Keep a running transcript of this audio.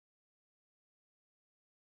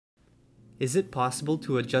Is it possible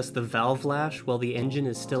to adjust the valve lash while the engine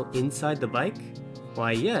is still inside the bike?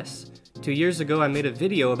 Why yes. 2 years ago I made a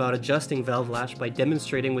video about adjusting valve lash by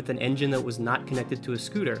demonstrating with an engine that was not connected to a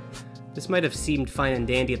scooter. This might have seemed fine and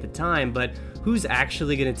dandy at the time, but who's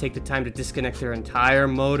actually going to take the time to disconnect their entire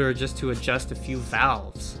motor just to adjust a few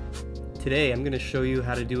valves? Today I'm going to show you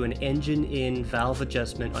how to do an engine-in valve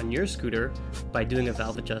adjustment on your scooter by doing a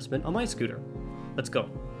valve adjustment on my scooter. Let's go.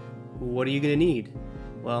 What are you going to need?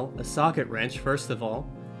 Well, a socket wrench first of all.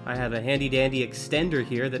 I have a handy-dandy extender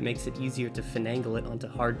here that makes it easier to finagle it onto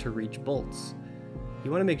hard-to-reach bolts.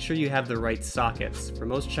 You want to make sure you have the right sockets. For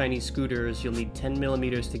most Chinese scooters, you'll need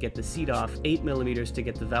 10mm to get the seat off, 8mm to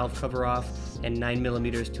get the valve cover off, and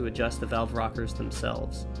 9mm to adjust the valve rockers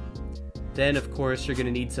themselves. Then, of course, you're going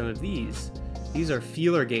to need some of these. These are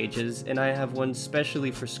feeler gauges, and I have one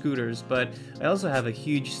specially for scooters, but I also have a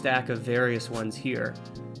huge stack of various ones here.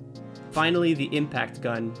 Finally, the impact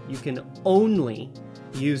gun. You can only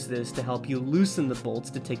use this to help you loosen the bolts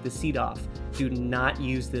to take the seat off. Do not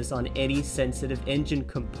use this on any sensitive engine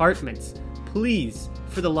compartments. Please,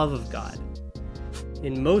 for the love of God.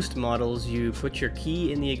 In most models, you put your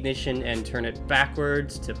key in the ignition and turn it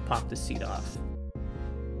backwards to pop the seat off.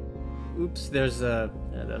 Oops, there's the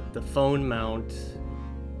phone mount.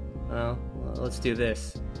 Well, let's do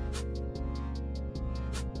this.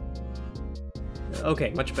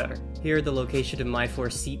 Okay, much better. Here are the location of my 4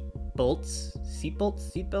 seat bolts. Seat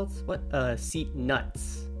bolts? Seat belts? What? Seat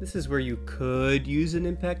nuts. This is where you could use an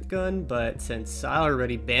impact gun, but since I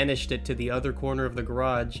already banished it to the other corner of the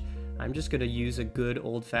garage, I'm just gonna use a good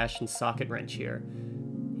old-fashioned socket wrench here.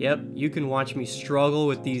 Yep, you can watch me struggle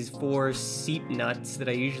with these 4 seat nuts that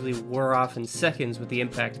I usually wore off in seconds with the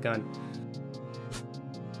impact gun.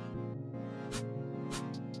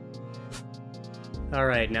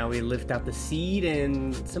 Alright, now we lift out the seat,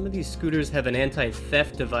 and some of these scooters have an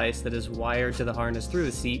anti-theft device that is wired to the harness through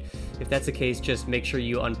the seat. If that's the case, just make sure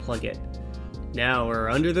you unplug it. Now we're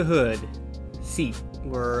under the hood.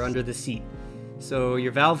 We're under the seat. So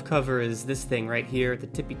your valve cover is this thing right here at the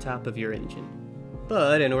tippy top of your engine.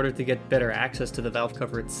 But in order to get better access to the valve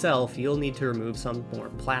cover itself, you'll need to remove some more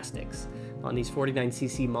plastics. On these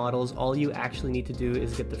 49cc models, all you actually need to do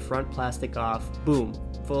is get the front plastic off, boom,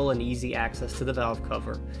 full and easy access to the valve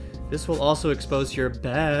cover. This will also expose your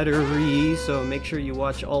battery, so make sure you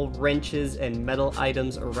watch all wrenches and metal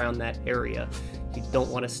items around that area. You don't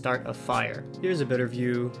want to start a fire. Here's a better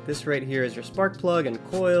view. This right here is your spark plug and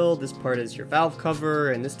coil, this part is your valve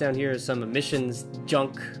cover, and this down here is some emissions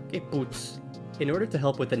junk. Boots. In order to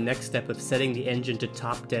help with the next step of setting the engine to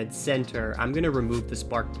top dead center, I'm going to remove the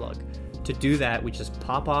spark plug. To do that, we just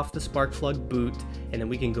pop off the spark plug boot, and then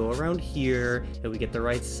we can go around here, and we get the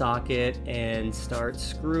right socket, and start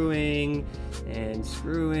screwing, and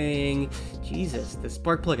screwing. Jesus, the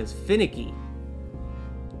spark plug is finicky.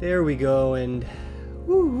 There we go, and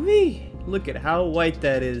whoo-wee, look at how white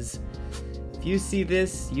that is. If you see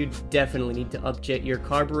this, you definitely need to upjet your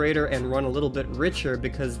carburetor and run a little bit richer,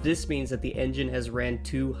 because this means that the engine has ran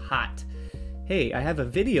too hot. Hey, I have a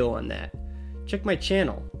video on that. Check my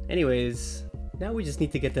channel. Anyways, now we just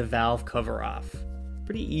need to get the valve cover off.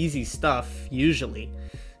 Pretty easy stuff, usually.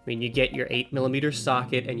 I mean, you get your 8mm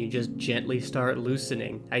socket and you just gently start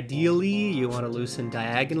loosening. Ideally, you want to loosen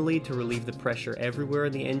diagonally to relieve the pressure everywhere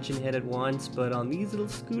in the engine head at once, but on these little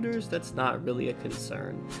scooters, that's not really a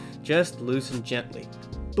concern. Just loosen gently.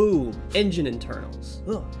 Boom! Engine internals.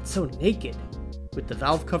 Ugh, it's so naked. With the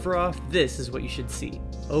valve cover off, this is what you should see.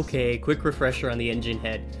 Okay, quick refresher on the engine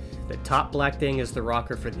head. The top black thing is the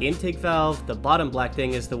rocker for the intake valve, the bottom black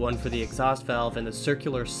thing is the one for the exhaust valve, and the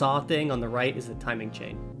circular saw thing on the right is the timing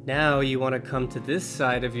chain. Now you want to come to this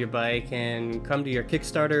side of your bike and come to your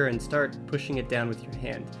Kickstarter and start pushing it down with your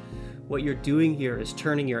hand. What you're doing here is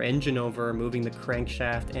turning your engine over, moving the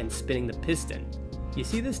crankshaft, and spinning the piston. You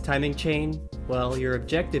see this timing chain? Well, your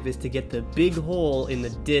objective is to get the big hole in the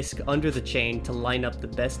disc under the chain to line up the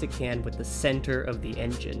best it can with the center of the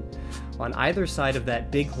engine. On either side of that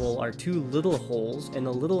big hole are 2 little holes, and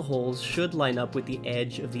the little holes should line up with the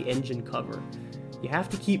edge of the engine cover. You have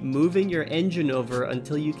to keep moving your engine over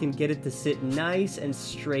until you can get it to sit nice and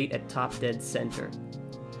straight at top dead center.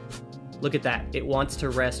 Look at that, it wants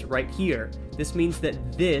to rest right here. This means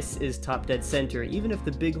that this is top dead center, even if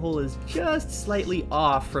the big hole is just slightly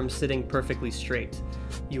off from sitting perfectly straight.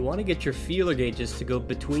 You want to get your feeler gauges to go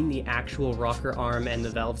between the actual rocker arm and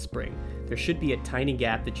the valve spring. There should be a tiny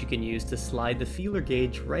gap that you can use to slide the feeler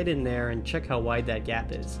gauge right in there and check how wide that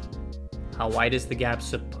gap is. How wide is the gap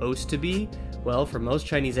supposed to be? Well, for most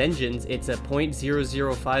Chinese engines, it's a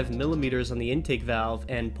 0.005 millimeters on the intake valve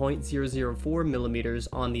and 0.004 millimeters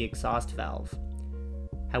on the exhaust valve.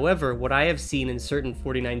 However, what I have seen in certain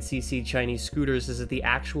 49cc Chinese scooters is that the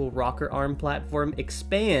actual rocker arm platform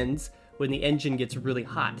expands when the engine gets really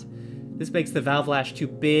hot. This makes the valve lash too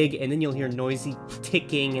big, and then you'll hear noisy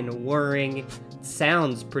ticking and whirring. It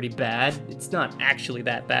sounds pretty bad. It's not actually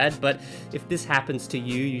that bad, but if this happens to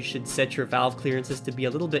you, you should set your valve clearances to be a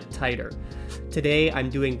little bit tighter. Today,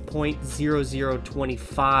 I'm doing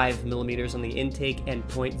 0.0025 millimeters on the intake and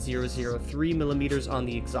 0.003 millimeters on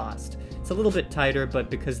the exhaust. It's a little bit tighter,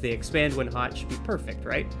 but because they expand when hot, it should be perfect,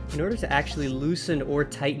 right? In order to actually loosen or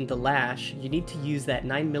tighten the lash, you need to use that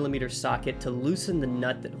 9mm socket to loosen the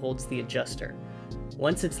nut that holds the adjuster.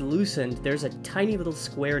 Once it's loosened, there's a tiny little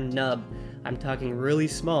square nub, I'm talking really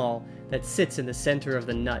small, that sits in the center of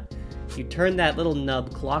the nut. You turn that little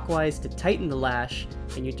nub clockwise to tighten the lash,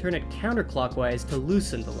 and you turn it counterclockwise to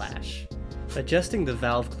loosen the lash. Adjusting the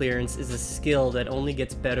valve clearance is a skill that only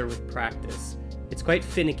gets better with practice. It's quite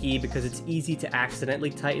finicky because it's easy to accidentally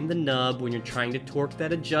tighten the nub when you're trying to torque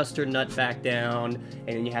that adjuster nut back down, and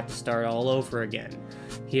then you have to start all over again.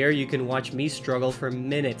 Here you can watch me struggle for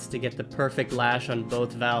minutes to get the perfect lash on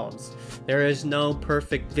both valves. There is no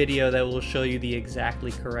perfect video that will show you the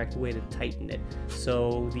exactly correct way to tighten it,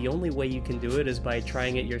 so the only way you can do it is by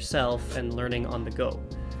trying it yourself and learning on the go.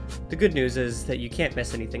 The good news is that you can't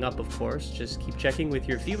mess anything up, of course. Just keep checking with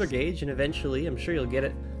your feeler gauge and eventually I'm sure you'll get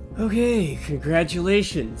it. Okay,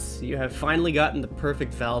 congratulations! You have finally gotten the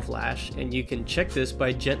perfect valve lash, and you can check this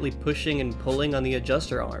by gently pushing and pulling on the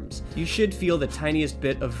adjuster arms. You should feel the tiniest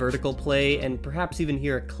bit of vertical play and perhaps even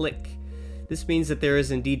hear a click. This means that there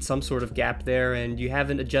is indeed some sort of gap there and you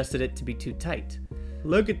haven't adjusted it to be too tight.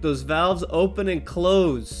 Look at those valves open and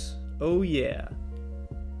close! Oh yeah.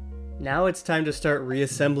 Now it's time to start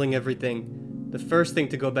reassembling everything. The first thing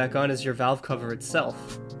to go back on is your valve cover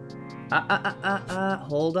itself.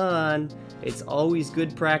 Hold on. It's always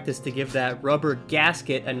good practice to give that rubber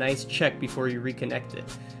gasket a nice check before you reconnect it.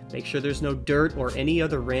 Make sure there's no dirt or any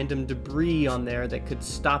other random debris on there that could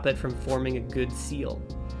stop it from forming a good seal.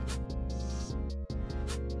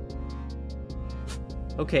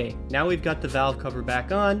 Okay, now we've got the valve cover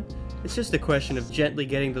back on. It's just a question of gently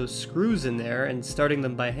getting those screws in there and starting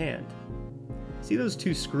them by hand. See those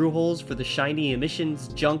two screw holes for the shiny emissions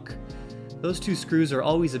junk? Those two screws are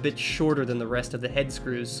always a bit shorter than the rest of the head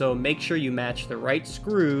screws, so make sure you match the right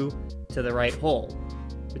screw to the right hole.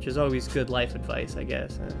 Which is always good life advice, I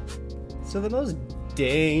guess, huh? So the most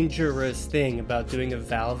dangerous thing about doing a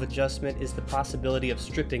valve adjustment is the possibility of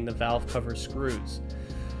stripping the valve cover screws.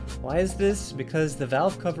 Why is this? Because the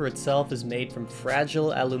valve cover itself is made from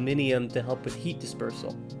fragile aluminum to help with heat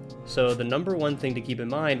dispersal. So the number one thing to keep in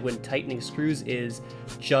mind when tightening screws is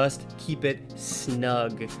just keep it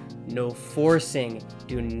snug. No forcing.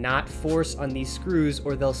 Do not force on these screws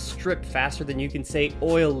or they'll strip faster than you can say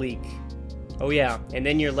oil leak. Oh yeah, and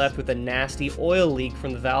then you're left with a nasty oil leak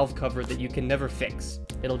from the valve cover that you can never fix.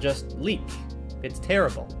 It'll just leak. It's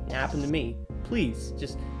terrible. It happened to me. Please,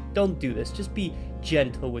 just don't do this. Just be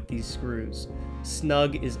gentle with these screws.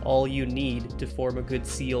 Snug is all you need to form a good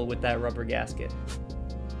seal with that rubber gasket.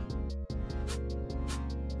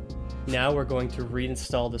 Now we're going to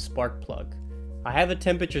reinstall the spark plug. I have a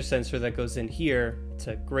temperature sensor that goes in here. It's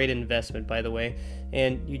a great investment, by the way.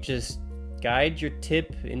 And you just guide your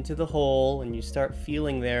tip into the hole and you start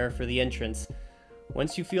feeling there for the entrance.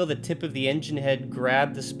 Once you feel the tip of the engine head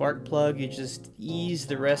grab the spark plug, you just ease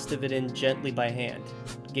the rest of it in gently by hand.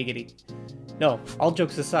 Giggity. No, all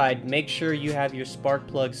jokes aside, make sure you have your spark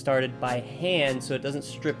plug started by hand so it doesn't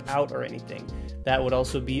strip out or anything. That would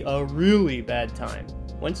also be a really bad time.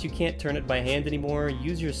 Once you can't turn it by hand anymore,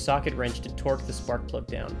 use your socket wrench to torque the spark plug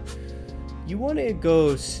down. You want to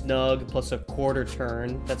go snug plus a quarter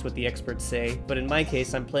turn, that's what the experts say, but in my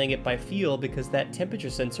case I'm playing it by feel because that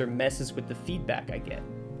temperature sensor messes with the feedback I get.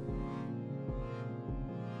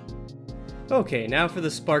 Okay, now for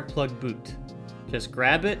the spark plug boot. Just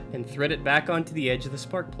grab it and thread it back onto the edge of the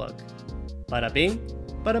spark plug. Bada bing,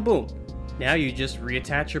 bada boom. Now you just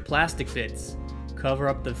reattach your plastic bits. Cover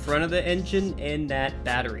up the front of the engine and that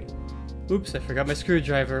battery. Oops, I forgot my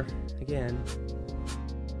screwdriver. Again.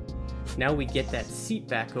 Now we get that seat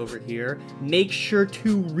back over here. Make sure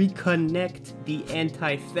to reconnect the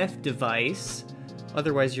anti-theft device.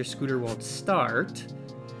 Otherwise your scooter won't start.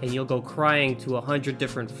 And you'll go crying to 100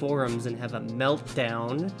 different forums and have a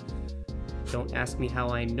meltdown. Don't ask me how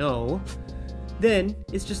I know. Then,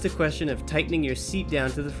 it's just a question of tightening your seat down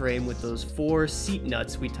to the frame with those 4 seat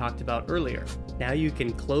nuts we talked about earlier. Now you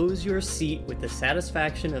can close your seat with the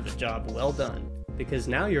satisfaction of a job well done, because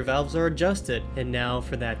now your valves are adjusted, and now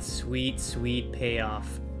for that sweet, sweet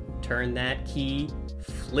payoff. Turn that key,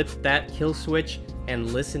 flip that kill switch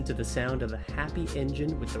and listen to the sound of a happy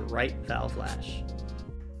engine with the right valve lash.